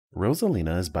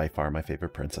Rosalina is by far my favorite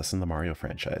princess in the Mario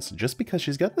franchise, just because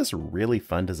she's got this really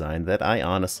fun design that I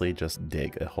honestly just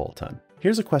dig a whole ton.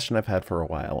 Here's a question I've had for a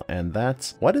while, and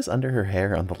that's, what is under her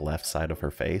hair on the left side of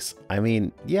her face? I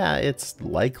mean, yeah, it's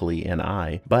likely an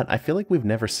eye, but I feel like we've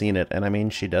never seen it, and I mean,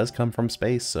 she does come from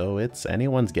space, so it's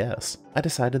anyone's guess. I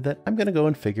decided that I'm gonna go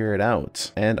and figure it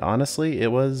out, and honestly,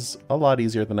 it was a lot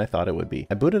easier than I thought it would be.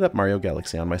 I booted up Mario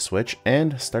Galaxy on my Switch,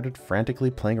 and started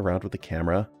frantically playing around with the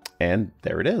camera, and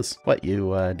there it is. What,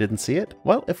 you didn't see it?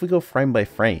 Well, if we go frame by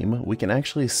frame, we can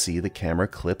actually see the camera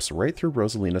clips right through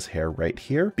Rosalina's hair right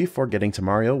here before getting to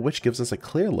Mario, which gives us a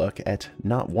clear look at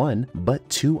not one, but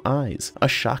two eyes. A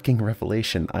shocking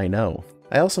revelation, I know.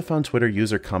 I also found Twitter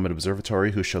user Comet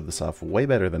Observatory who showed this off way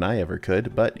better than I ever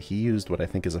could, but he used what I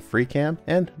think is a free cam,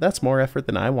 and that's more effort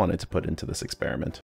than I wanted to put into this experiment.